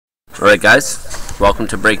Alright guys, welcome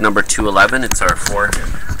to break number 211. It's our four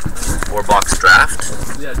box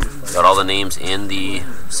draft. Got all the names in the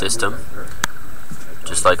system,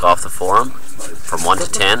 just like off the forum, from 1 to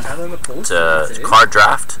 10. It's a card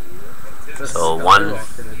draft, so 1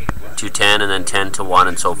 to 10 and then 10 to 1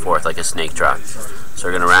 and so forth, like a snake draft. So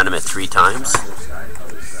we're going to random it 3 times.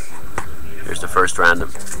 Here's the first random.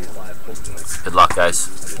 Good luck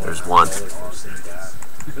guys. There's 1.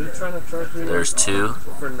 There's 2.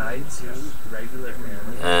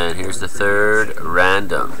 And here's the third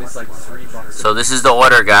random. So this is the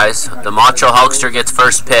order guys. The Macho Hulkster gets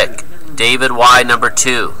first pick. David Y number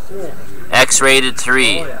 2. X-rated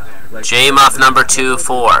 3. J-Muff number 2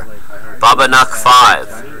 4. Bubba Nuck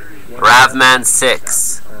 5. Ravman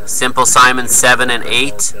 6. Simple Simon 7 and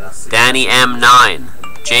 8. Danny M 9.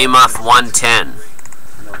 J-Muff 110.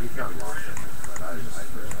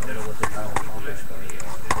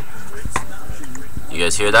 You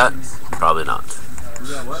guys hear that? Probably not.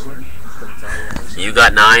 You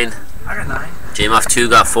got 9. I got 9. J-Muff 2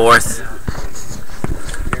 got 4th.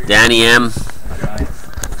 Danny M.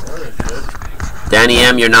 Danny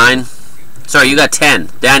M, you're 9. Sorry, you got 10.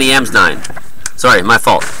 Danny M's 9. Sorry, my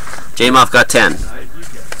fault. J-Muff got 10.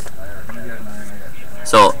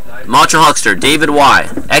 So, Macho Hulkster, David Y,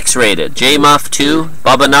 X-rated, J-Muff 2,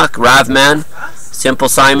 Bubba Nuck, Ravman, Simple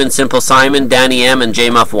Simon, Danny M, and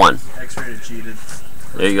J-Muff 1. X-rated cheated.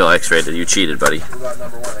 There you go, X-rated. You cheated, buddy.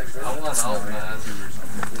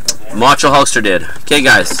 Macho Hulkster did. Okay,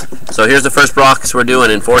 guys. So here's the first box we're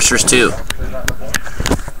doing, Enforcers 2.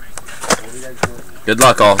 Good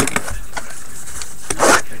luck, all.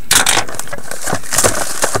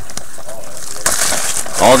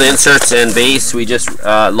 All the inserts and base, we just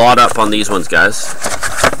lot up on these ones, guys.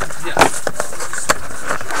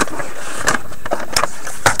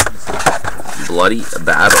 Bloody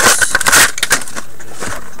battles.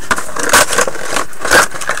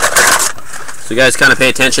 So you guys kind of pay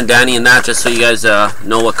attention, Danny, and that, just so you guys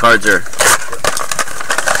know what cards are.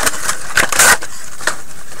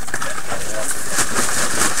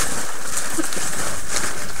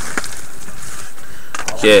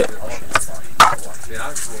 Okay.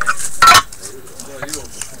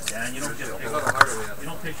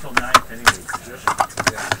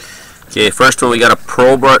 Okay, first one we got a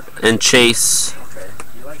Probert and Chase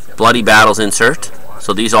Bloody Battles insert.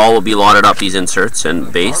 So these all will be lotted up, these inserts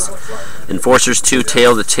and base. Enforcers 2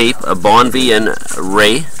 Tail the Tape, a Bonvie and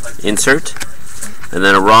Ray insert. And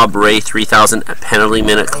then a Rob Ray 3000 Penalty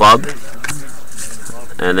Minute Club.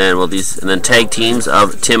 And then tag teams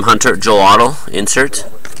of Tim Hunter Joel Otto insert.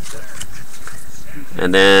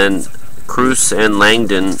 And then Cruz and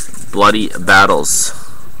Langdon Bloody Battles.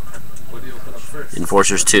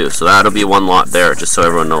 Enforcers 2. So that'll be one lot there, just so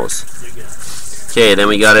everyone knows. Okay, then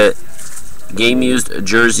we got a Game Used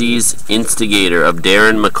Jerseys Instigator of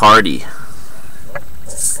Darren McCarty.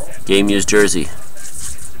 Game Used Jersey.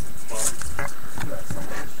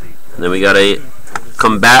 And then we got a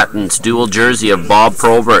Combatants Dual Jersey of Bob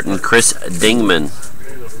Probert and Chris Dingman.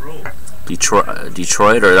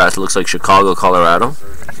 Detroit, or that looks like Chicago, Colorado.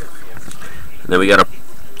 And then we got a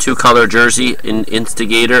 2-color jersey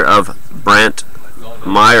Instigator of Brant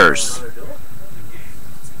Myers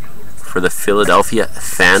for the Philadelphia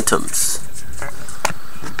Phantoms.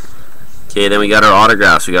 Okay, then we got our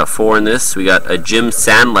autographs. We got 4 in this. We got a Jim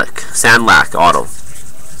Sandlack auto.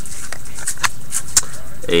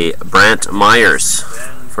 A Brant Myers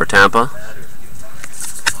for Tampa.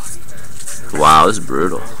 Wow, this is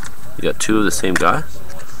brutal. You got 2 of the same guy.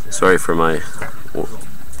 Sorry for my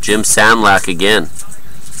Jim Sandlack again.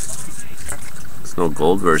 There's no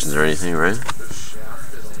gold versions or anything, right?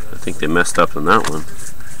 I think they messed up on that one.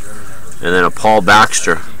 And then a Paul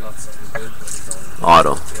Baxter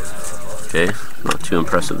auto. Okay, not too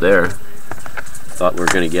impressive there. Thought we were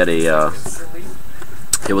going to get a...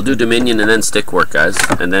 okay, we'll do Dominion and then Stickwork, guys.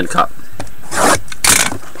 And then Cup.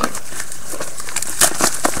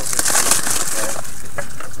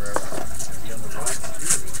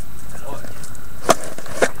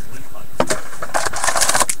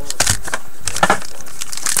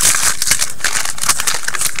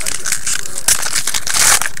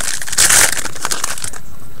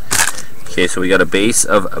 Okay, so we got a base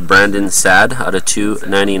of Brandon Saad out of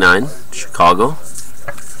 299, Chicago.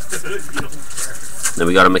 Then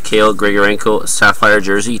we got a Mikhail Grigorenko Sapphire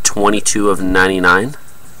jersey, 22 of 99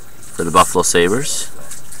 for the Buffalo Sabres.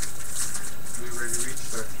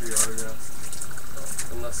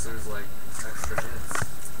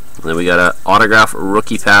 And then we got an autograph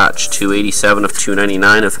rookie patch, 287 of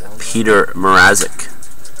 299 of Peter Mrazek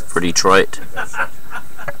for Detroit.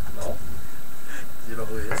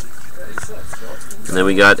 And then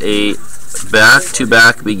we got a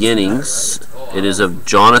back-to-back beginnings. It is of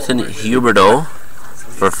Jonathan Huberdeau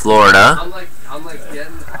for Florida.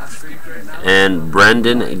 And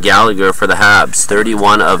Brendan Gallagher for the Habs,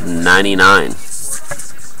 31 of 99.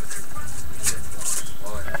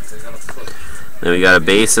 Then we got a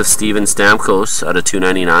base of Steven Stamkos out of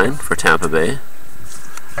 299 for Tampa Bay.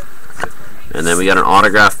 And then we got an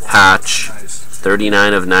autograph patch,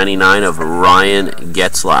 39 of 99 of Ryan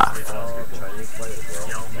Getzlaf.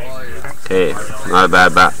 Okay, not a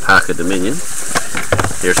bad pack of Dominion.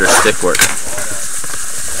 Here's our stickwork.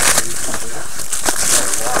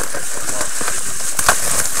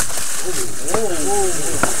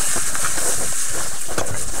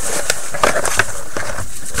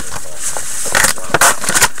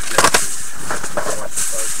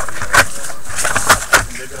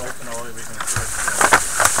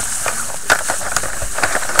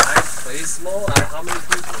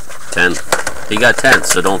 10. He got 10,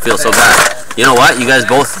 so don't feel so bad. You know what? You guys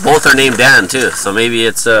both are named Dan too, so maybe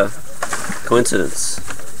it's a coincidence.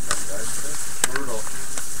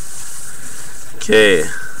 Okay.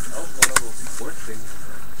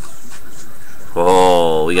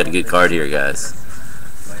 Oh, we got a good card here, guys.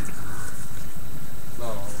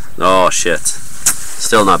 Oh shit.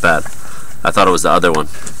 Still not bad. I thought it was the other one.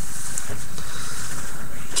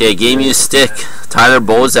 Okay, game used stick. Tyler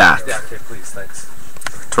Bozak. Yeah, okay, please, thanks.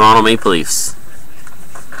 Toronto Maple Leafs.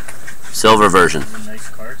 Silver version. Nice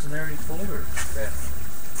cards in there in folder.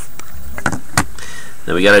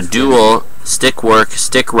 Then we got a dual stickwork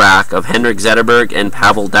stick rack of Henrik Zetterberg and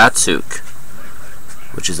Pavel Datsyuk,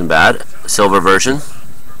 which isn't bad. Silver version.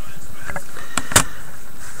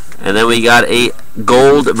 And then we got a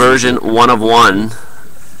gold version 1 of 1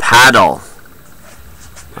 paddle.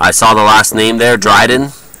 I saw the last name there,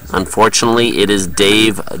 Dryden. Unfortunately, it is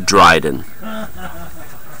Dave Dryden.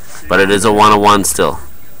 But it is a 1 of 1 still.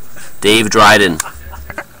 Dave Dryden.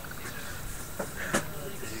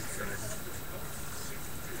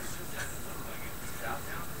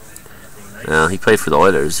 Now, he played for the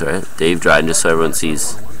Oilers, right? Dave Dryden, just so everyone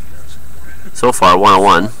sees. So far, 1 of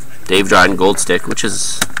 1. Dave Dryden gold stick, which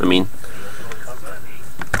is, I mean,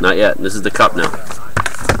 not yet. This is the cup now.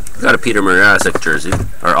 Got a Peter Mrazek jersey,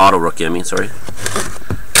 or auto rookie, I mean, sorry.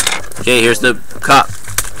 Okay, here's the cup.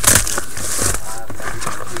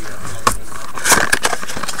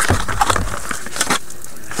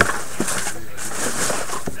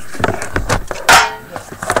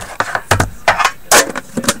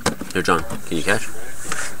 Here, John, can you catch?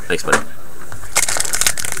 Thanks, buddy.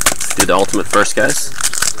 Do the ultimate first, guys.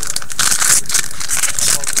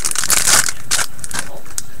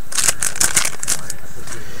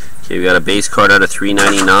 Okay, we got a base card out of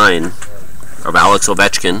 399 of Alex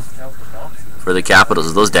Ovechkin for the Capitals.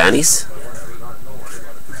 Are those Danny's?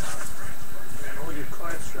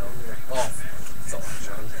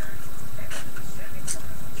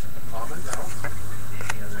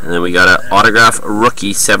 And then we got an autograph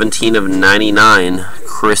rookie, 17 of 99,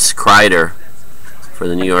 Chris Kreider for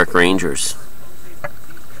the New York Rangers.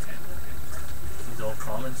 These all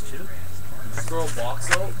commons too. Throw a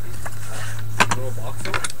box out. Throw a box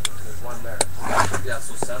out. There's one there. Yeah,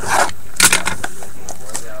 so 7.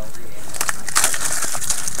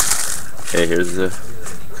 Okay, here's the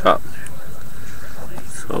cup.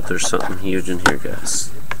 So if there's something huge in here, guys.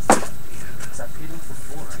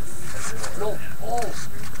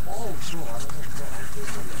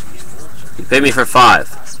 You paid me for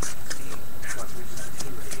 5.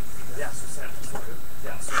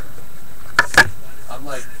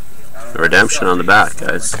 A redemption on the back,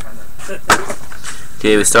 guys.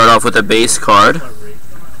 Okay, we start off with a base card.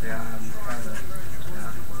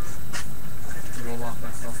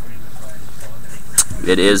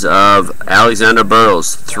 It is of Alexander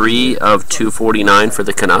Burrows, 3 of 249 for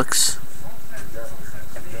the Canucks.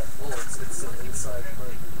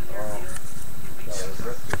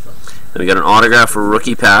 Then we got an autograph for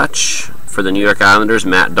rookie patch for the New York Islanders,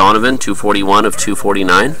 Matt Donovan, 241 of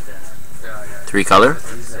 249, 3 color.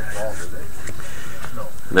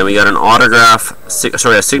 And then we got an autograph,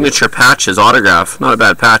 a signature patches autograph, not a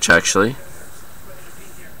bad patch actually.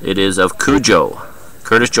 It is of Cujo,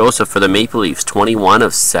 Curtis Joseph for the Maple Leafs, 21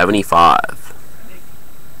 of 75.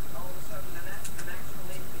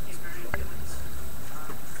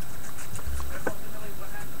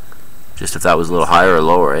 Just if that was a little higher or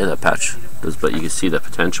lower, eh, that patch. But you can see the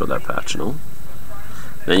potential of that patch, no?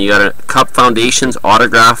 Then you got a Cup Foundations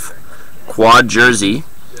autograph quad jersey.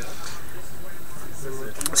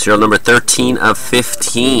 Serial number 13 of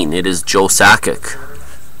 15. It is Joe Sakic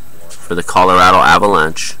for the Colorado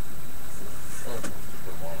Avalanche.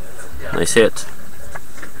 Nice hit.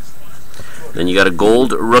 Then you got a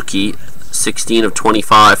gold rookie, 16 of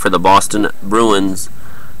 25 for the Boston Bruins,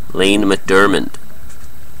 Lane McDermott.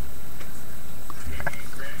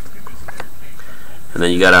 And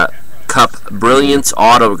then you got a Cup Brilliance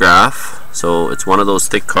autograph. So it's one of those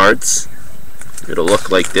thick cards. It'll look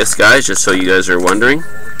like this, guys, just so you guys are wondering.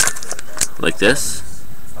 Like this.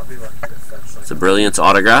 It's a Brilliance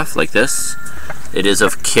autograph, like this. It is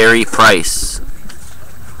of Carey Price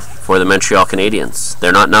for the Montreal Canadiens.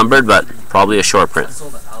 They're not numbered, but probably a short print.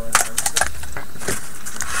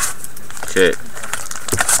 Okay.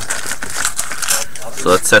 So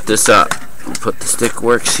let's set this up. Put the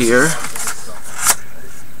STICKWORKs here.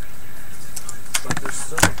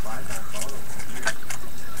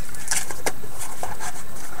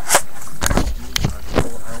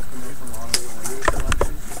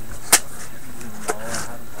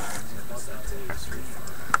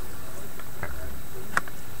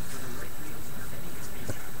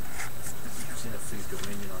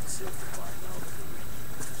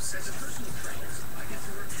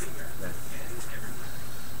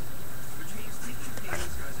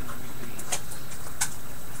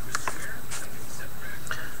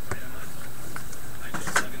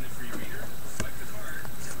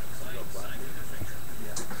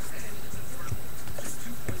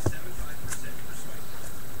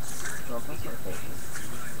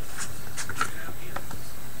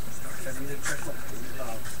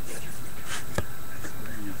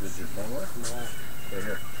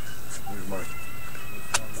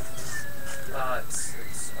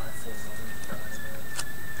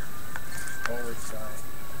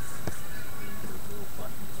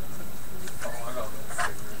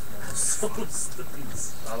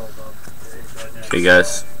 Okay,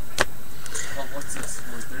 guys. What's this?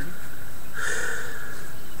 430?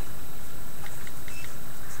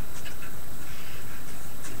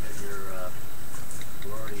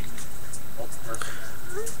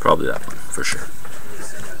 Probably that one, for sure.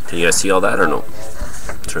 Can you guys see all that or no?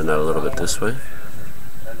 Turn that a little bit this way.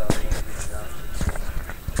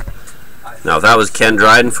 Now, if that was Ken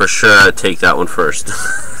Dryden, for sure I'd take that one first.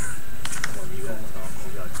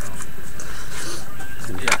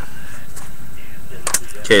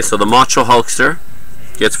 Okay, so the Macho Hulkster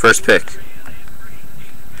gets first pick.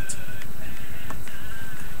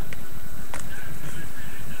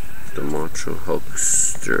 The Macho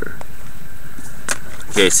Hulkster.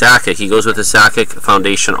 Okay, Sakic. He goes with the Sakic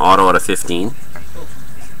Foundation Auto out of 15.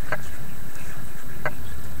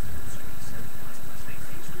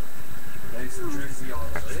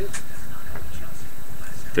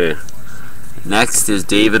 Okay. Next is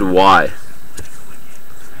David Y.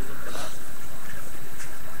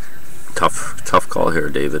 Tough call here,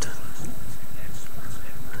 David.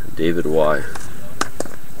 David Y.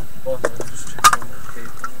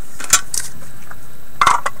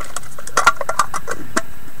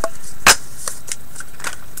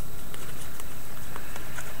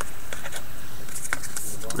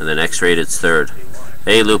 And then X-Rated's third.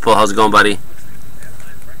 Hey, Lupo, how's it going, buddy?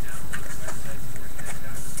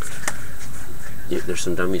 Yeah, there's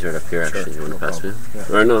some dummies right up here, actually. You want to pass me?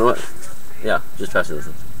 Yeah. Or no, what? Yeah, just pass me this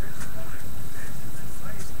one.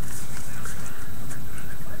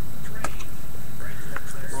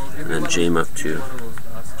 And then Jame up too.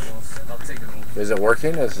 Is it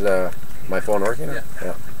working? Is my phone working? Yeah.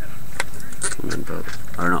 Yeah. And then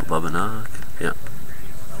Bubba. Or no, Bubba Knock. Yeah.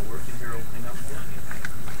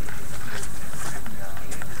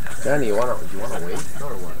 Danny, do you want to wait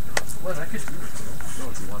or what? What I could do?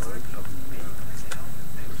 No, do you want to wait?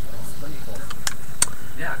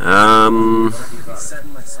 I'm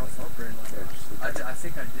setting myself up right now. I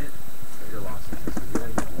think I did. You're lost. You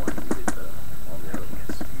only get one. You get all the other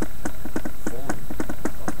ones.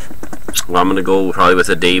 Well, I'm gonna go probably with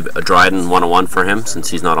a Dryden 101 for him since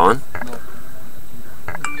he's not on.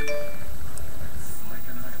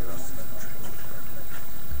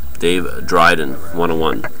 Dave Dryden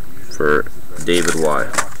 101 for David Y.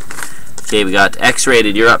 Okay, we got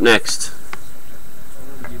X-Rated. You're up next.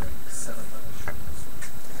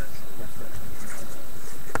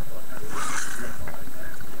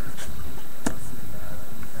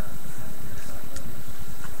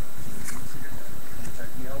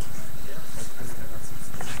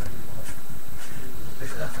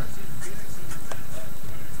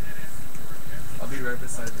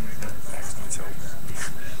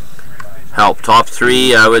 Help. Top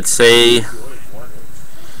three, I would say.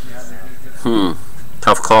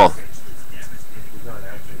 Tough call.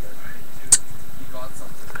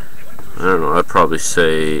 I don't know. I'd probably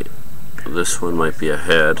say this one might be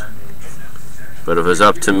ahead. But if it was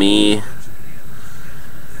up to me,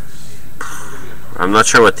 I'm not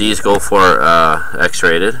sure what these go for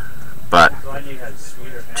X-Rated, but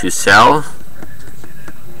To sell.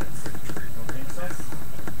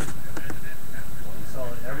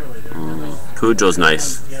 Cujo's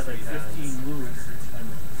nice.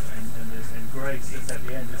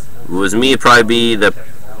 It was me, it'd probably be the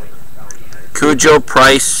Cujo,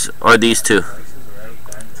 Price, or these two.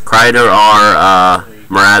 Kreider or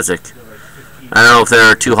Mrazek. I don't know if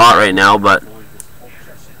they're too hot right now, but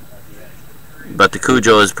the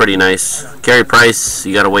Cujo is pretty nice. Carey Price,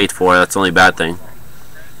 you gotta wait for it. That's the only bad thing.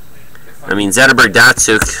 I mean, Zetterberg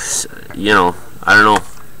Datsuk, you know, I don't know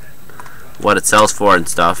what it sells for and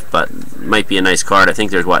stuff, but it might be a nice card. I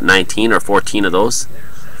think there's, what, 19 or 14 of those.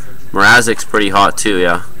 Mrazek's pretty hot too,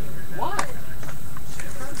 yeah. Why?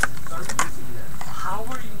 How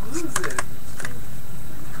are you losing?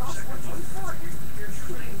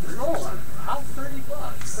 No, how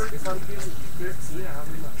 $30? If I'm giving you 15, I have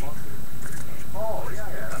in my pocket. Oh, yeah,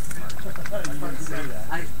 that's fine.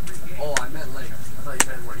 I meant like, I thought you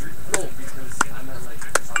meant where you, no, because I meant like,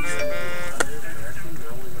 if I'm giving you 100 American,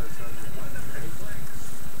 they're only going to charge you 100, right?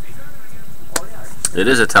 Oh, yeah. It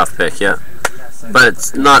is a tough pick, yeah. But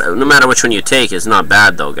it's not, no matter which one you take, it's not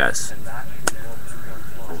bad though, guys.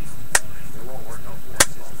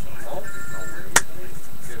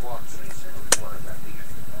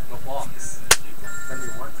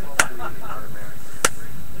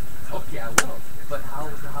 Okay, I will. But how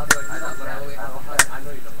do I do that? I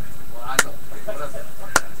know you don't. Well, I know. Whatever.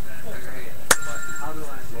 But how do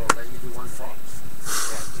I? Well, let you do one box.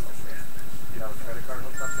 You have a credit card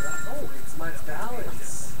hooked up to that? No, it's my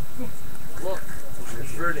balance. Look, I'm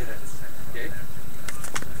converting it. Okay?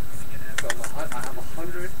 So I have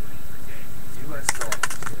 100 US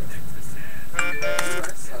dollars.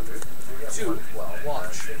 US 100. Two.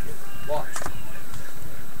 Watch.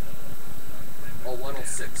 Oh,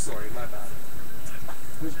 106. Sorry, my bad.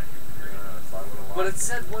 But it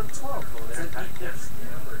said 112 though.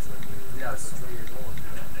 Yeah, it's 3 years old.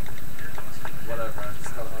 Whatever, I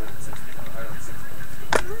just got 160. I got 60.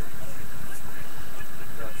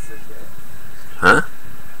 That's it, yeah. Huh?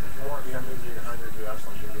 If you want me, I'm giving you 100 US,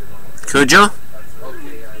 I'll give you 100. Cujo?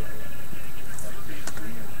 Okay, yeah.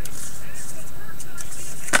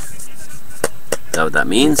 Is that what that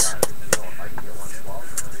means?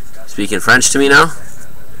 Speaking French to me now?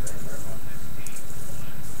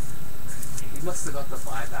 You must have got the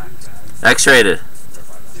buyback, man. X-rated.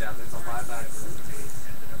 Yeah, there's a buyback.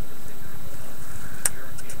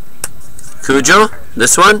 Cujo?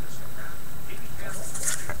 This one?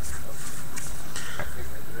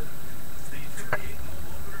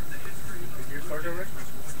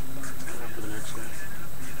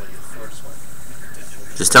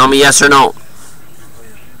 Just tell me yes or no.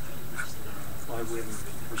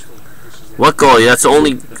 What goal? That's the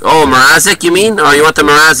only... Oh, Mrazek, you mean? Or you want the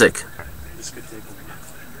Mrazek?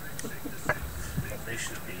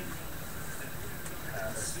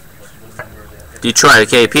 Detroit.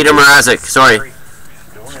 Okay, Peter Mrazek. Sorry.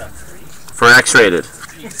 For X-rated.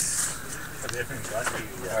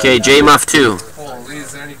 Okay, J Muff 2. Holy,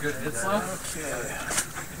 is there any good hits left?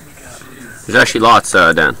 There's actually lots,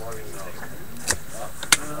 Dan.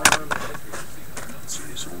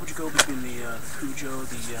 So what would you go between the Cujo,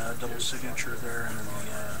 the double signature there, and then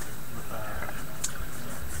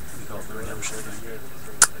the redemption?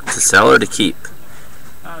 To sell or to keep?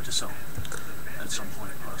 To sell. At some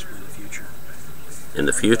point, possibly in the future. In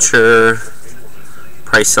the future,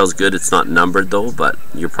 price sells good. It's not numbered though, but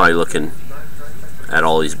you're probably looking at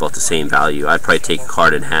all these about the same value. I'd probably take a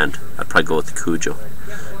card in hand. I'd probably go with the Cujo.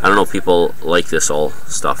 I don't know if people like this all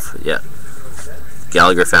stuff yet.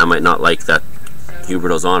 Gallagher fan might not like that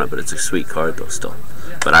Huberto's on it, but it's a sweet card though still.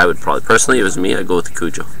 But I would probably, personally, if it was me, I'd go with the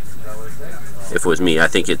Cujo. If it was me, I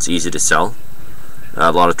think it's easy to sell. A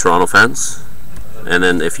lot of Toronto fans, and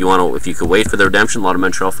then if you could wait for the redemption, a lot of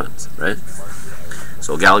Montreal fans, right?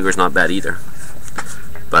 So Gallagher's not bad either.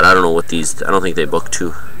 But I don't know what these. I don't think they book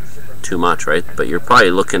too much, right? But you're probably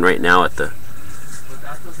looking right now at to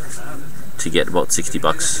get about 60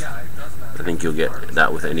 bucks. I think you'll get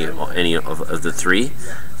that with any of the three.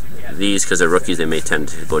 These, because they're rookies, they may tend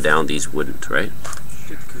to go down. These wouldn't, right?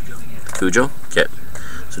 Cujo? Okay.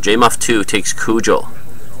 So J-Muff 2 takes Cujo.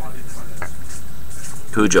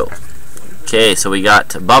 Okay, so we got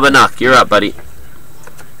Bubba Nuck. You're up, buddy.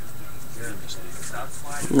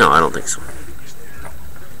 No, I don't think so.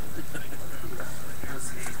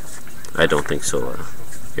 I don't think so.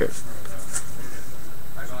 Here.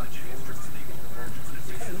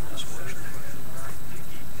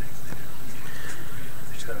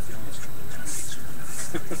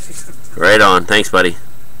 Right on. Thanks, buddy.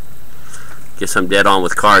 Guess I'm dead on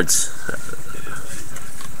with cards.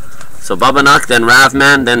 So Bubba Nuck, then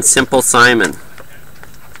Ravman, then Simple Simon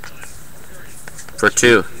for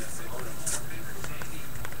 2.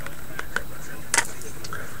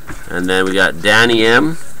 And then we got Danny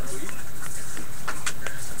M.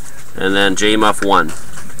 And then J Muff 1.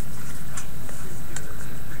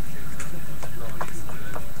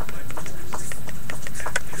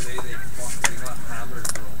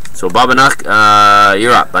 So Bubba Nuck,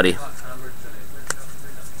 you're up, buddy.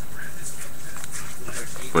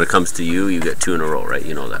 When it comes to you, you get 2 in a row, right?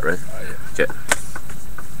 You know that, right? Okay.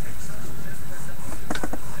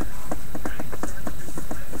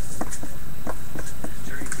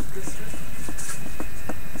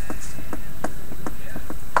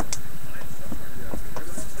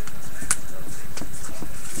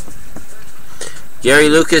 Gary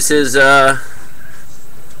Lucas is the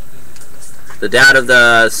dad of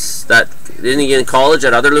that didn't he get in college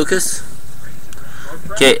at other Lucas?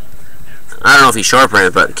 Okay, I don't know if he's short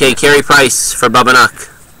brand, but okay, Carey Price for Bubba Nuck.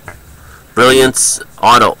 Brilliance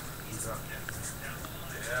Auto.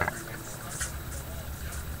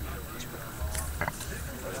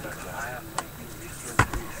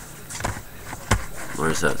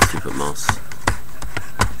 Where's that stupid mouse?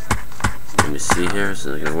 Let me see here. Is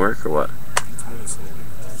it gonna work or what?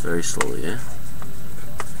 Very slowly, yeah.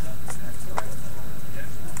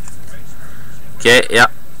 Okay, yeah.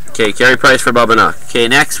 Okay, Carey Price for Bubba Nuck. Okay,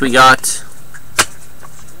 next we got.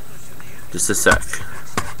 Just a sec.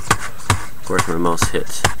 Of course, my mouse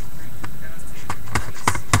hit.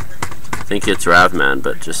 I think it's Ravman,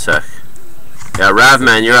 but just a sec. Yeah,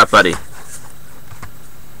 Ravman, you're up, buddy.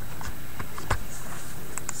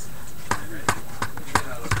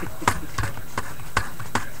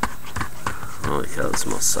 Holy cow, this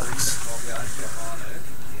mouse sucks.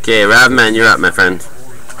 Okay, Ravman, you're up, my friend.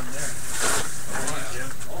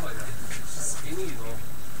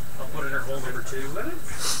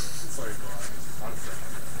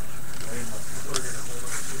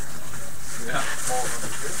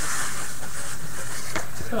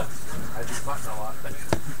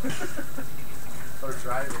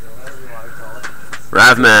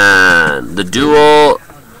 Ravman, the dual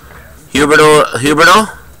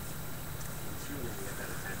Huberto?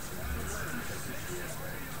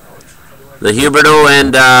 The Huberto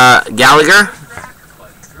and Gallagher?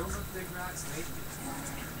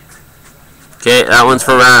 Okay, that one's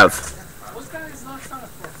for Rav.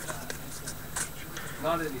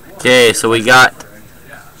 Okay, so we got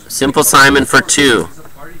Simple Simon for 2.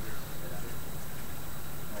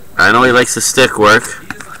 I know he likes the stick work,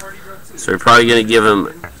 so we're probably going to give him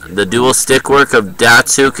the dual stick work of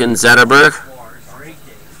Datsuk and Zetterberg.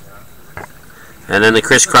 And then the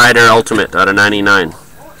Chris Kreider Ultimate out of 99.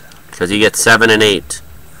 Because he gets 7 and 8.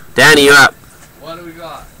 Danny, you're up. What do we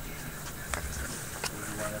got?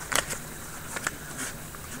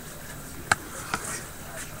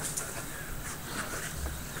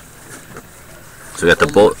 So we got the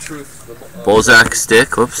Bozak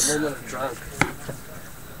stick. Whoops.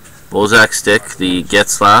 Bozak stick, the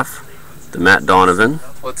Getzlaff, the Matt Donovan.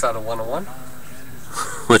 What's that, a 101?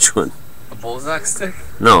 Which one? A Bozak stick?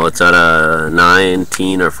 No, it's at a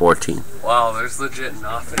 19 or 14. Wow, there's legit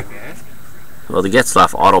nothing, eh? Well, the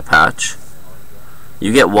Getzlaff auto patch.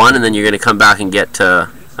 You get one, and then you're going to come back and get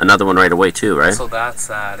another one right away too, right? So that's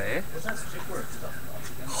that, eh?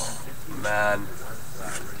 Man,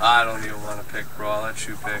 I don't even want to pick, bro. I'll let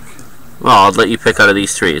you pick. Well, I'll let you pick out of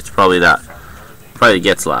these 3. It's probably that. Probably the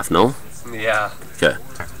Getzlaff, no? Yeah. Okay.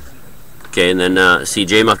 Okay, and then see,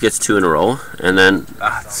 J-Muff gets 2 in a row, and then...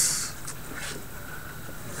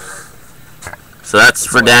 So that's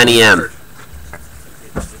for Danny M.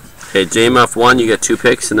 Okay, J-Muff 1, you get 2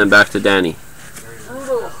 picks, and then back to Danny.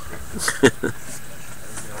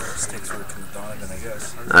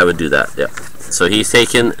 I would do that, yeah. So he's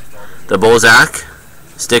taking the Bozak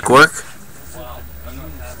stick work,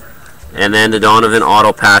 and then the Donovan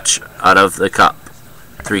auto patch out of the cup.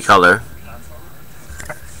 3 color.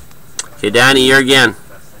 Okay, Danny, you're again.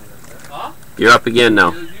 You're up again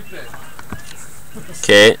now.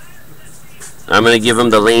 Okay. I'm going to give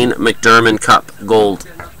him the Lane McDermott Cup Gold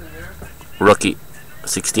Rookie.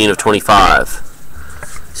 16 of 25.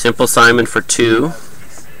 Simple Simon for 2.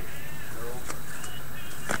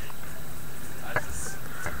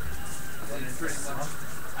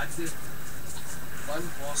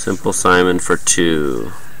 Simple Simon for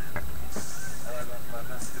 2.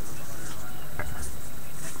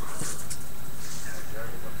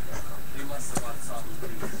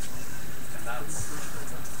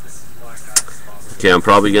 Okay, I'm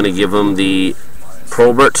probably going to give him the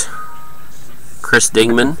Probert Chris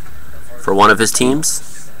Dingman for one of his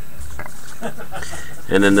teams.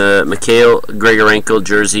 And then the Mikhail Grigorenko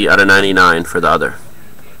jersey out of 99 for the other.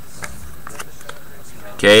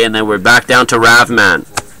 Okay, and then we're back down to Ravman.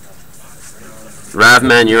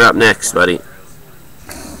 Ravman, you're up next, buddy.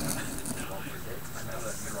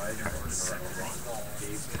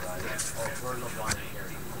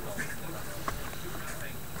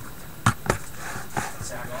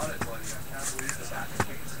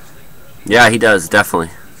 Yeah, he does,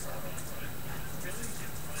 definitely.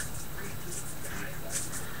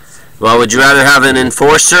 Well, would you rather have an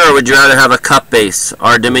Enforcer or would you rather have a Cup base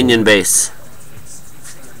or a Dominion base?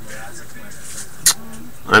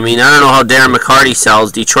 I mean, I don't know how Darren McCarty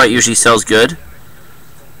sells. Detroit usually sells good.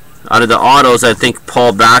 Out of the autos, I think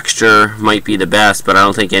Paul Baxter might be the best, but I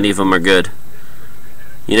don't think any of them are good.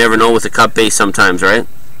 You never know with the Cup base sometimes, right?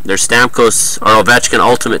 There's Stamkos or Ovechkin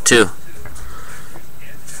Ultimate too.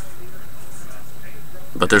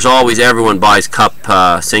 But there's always, everyone buys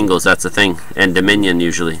Cup singles, that's the thing. And Dominion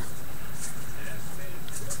usually.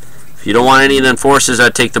 If you don't want any of the Enforcers,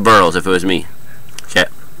 I'd take the Burrows if it was me. Okay.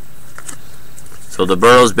 So the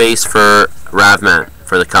Burrows base for Ravman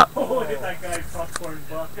for the Cup.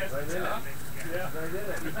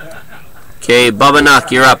 Okay, Bubba Nuck,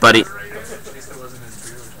 you're up, buddy.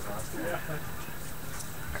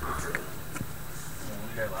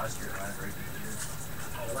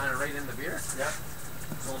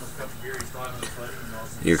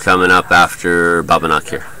 You're coming up after Bubba Nuck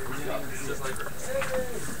here.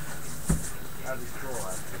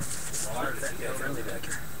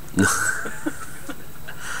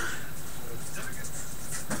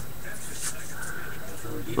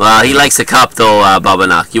 Well, he likes the Cup though, Bubba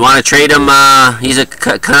Nuck. You want to trade him? He's a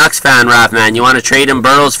Canucks fan, Ravman. You want to trade him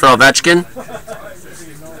Burrows for Ovechkin?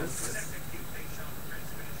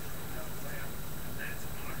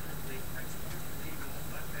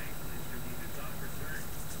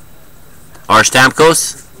 Or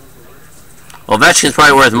Stamkos? Ovechkin's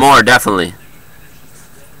probably worth more, definitely.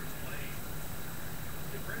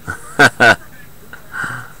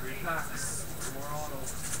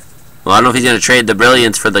 Well, I don't know if he's going to trade the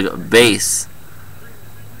Brilliance for the base.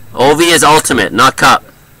 OV is Ultimate, not Cup.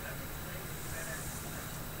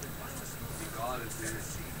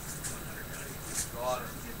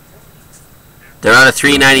 They're out of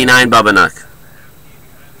 $3.99, Bubba Nuck.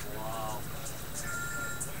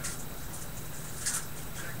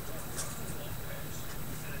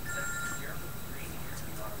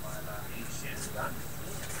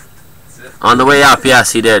 On the way up,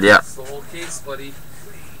 yes, he did, yeah. That's the whole case, buddy.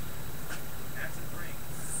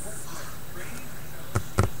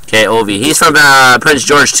 Okay, Ovi. He's from Prince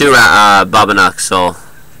George too, Bubba Nuck, so.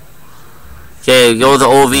 Okay, go with the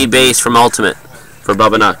OV base from Ultimate for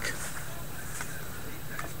Bubba Nuck.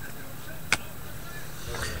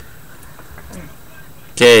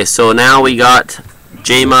 Okay, so now we got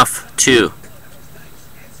J-Muff 2.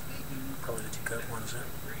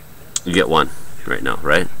 You get one right now,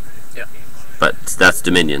 right? Yeah. But that's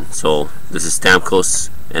Dominion, so this is Stamkos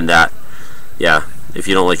and that. Yeah, if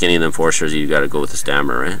you don't like any of the Enforcers, you got to go with the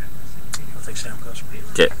Stammer, right? I'll take Stamkos.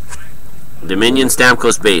 Okay. Dominion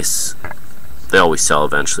Stamkos base. They always sell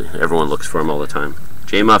eventually. Everyone looks for them all the time.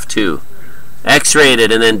 J-Muff 2.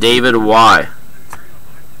 X-rated, and then David Y.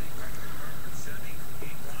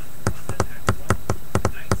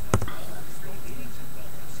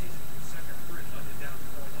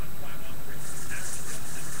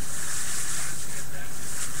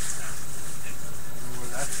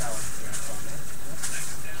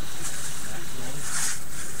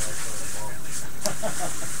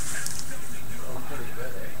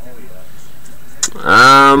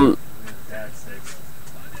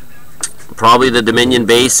 Probably the Dominion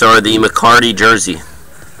base or the McCarty jersey.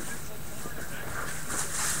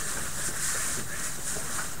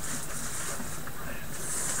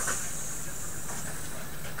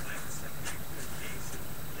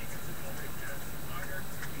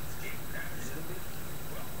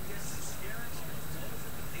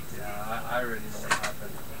 Yeah, I already know what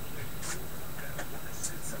happened.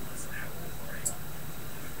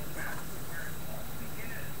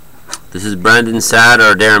 This is Brendan Saad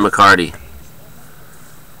or Darren McCarty.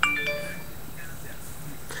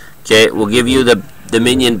 Okay, we'll give you the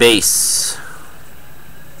Dominion base.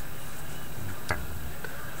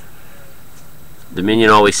 Dominion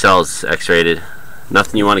always sells X-rated.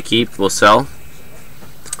 Nothing you want to keep, we'll sell.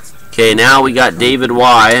 Okay, now we got David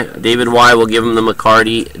Y. David Y will give him the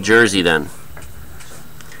McCarty jersey then.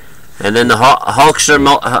 And then the Hulkster,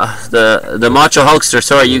 the Macho Hulkster,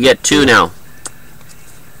 sorry, you get 2 now.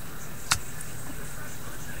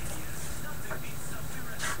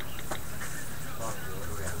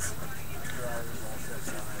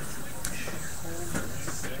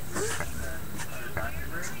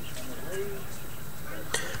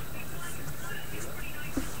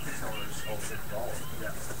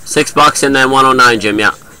 $6 and then 109, Jim.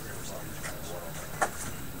 Yeah.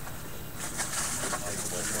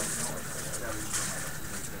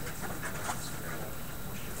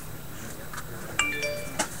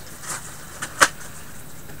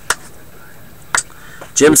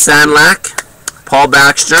 Jim Sandlack, Paul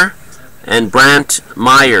Baxter, and Brant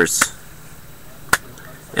Myers.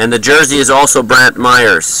 And the jersey is also Brant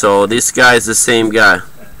Myers, so this guy is the same guy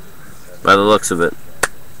by the looks of it.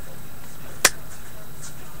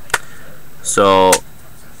 So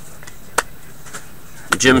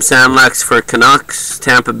Jim Sandlack's for Canucks,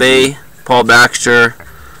 Tampa Bay. Paul Baxter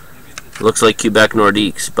looks like Quebec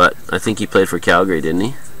Nordiques, but I think he played for Calgary, didn't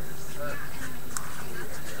he?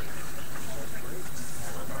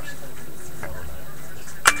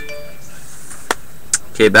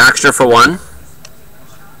 Okay, Baxter for 1.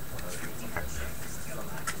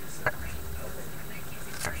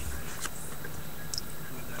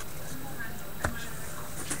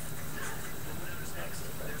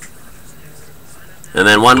 And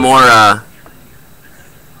then one more,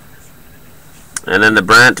 and then the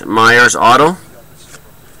Brant Myers auto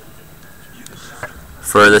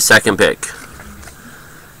for the second pick.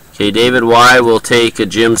 Okay, David Y will take a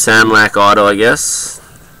Jim Sandlack auto, I guess.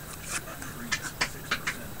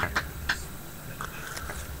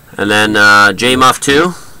 And then J Muff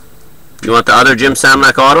 2. You want the other Jim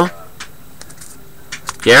Sandlack auto?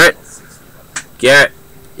 Garrett? Garrett,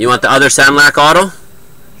 you want the other Sandlack auto?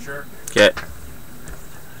 Sure. Okay.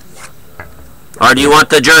 Or do you want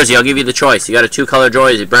the jersey? I'll give you the choice. You got a 2-color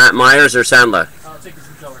jersey, Brant Myers or Sandlack? I'll take the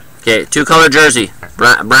 2-color. Okay, 2-color jersey,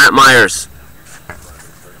 Brant Myers.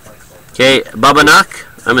 Okay, Bubba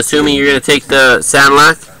Nuck, I'm assuming you're going to take the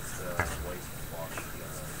Sandlack.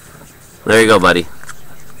 There you go, buddy.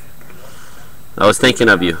 I was thinking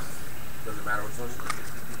of you. Doesn't matter which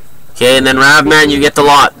one. Okay, and then Ravman, you get the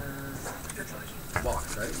lot.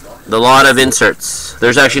 Box, right? The lot of inserts.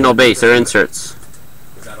 There's actually no base, they're inserts.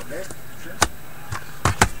 Is that okay?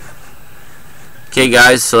 Okay,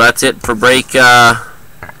 guys, so that's it for break. Oh,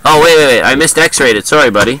 wait. I missed X-rated. Sorry,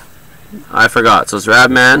 buddy. I forgot. So it's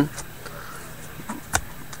Ravman.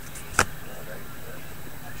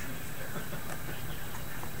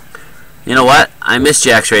 You know what? I missed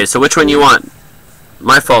you X-rated. So which one you want?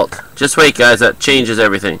 My fault. Just wait, guys. That changes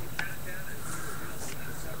everything.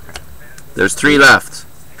 There's 3 left.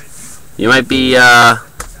 You might be out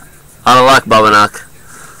of luck, Bubba.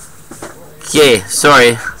 Okay,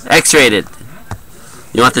 sorry. X-rated.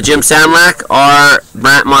 You want the Jim Sandlack or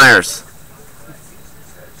Brant Myers?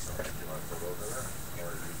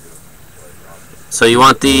 So you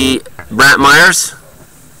want the Brant Myers?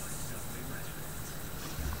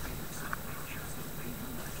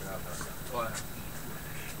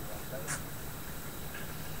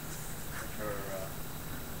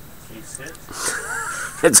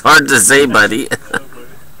 It's hard to say, buddy.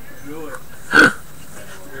 You're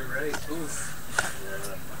right.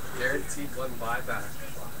 Guaranteed 1 buyback.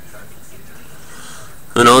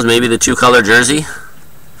 Who knows? Maybe the 2-color jersey.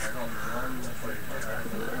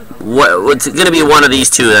 It's going to be one of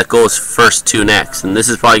these 2 that goes first to next, and this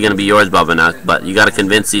is probably going to be yours, Bubba. But you got to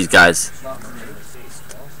convince these guys.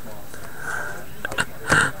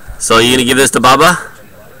 So you going to give this to Bubba?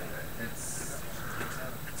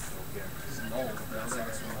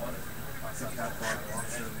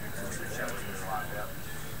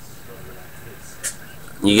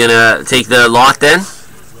 You gonna take the lot then?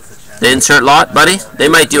 The insert lot, buddy? They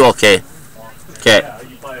might do okay. Okay.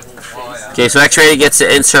 Okay, so X-Rated gets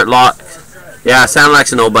the insert lot. Yeah,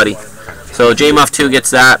 Sandlack's a nobody. So J-Muff 2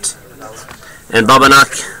 gets that. And Bubba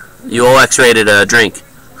Nuck, you owe X-Rated a drink.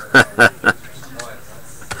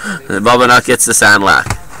 Bubba Nuck gets the Sandlack.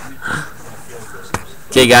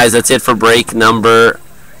 Okay, guys, that's it for break number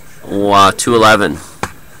 211.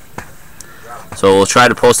 So we'll try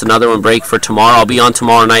to post another one break for tomorrow. I'll be on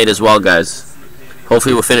tomorrow night as well, guys.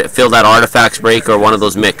 Hopefully we'll fill that artifacts break or one of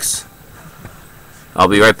those mix. I'll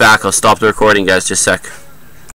be right back. I'll stop the recording, guys. Just a sec.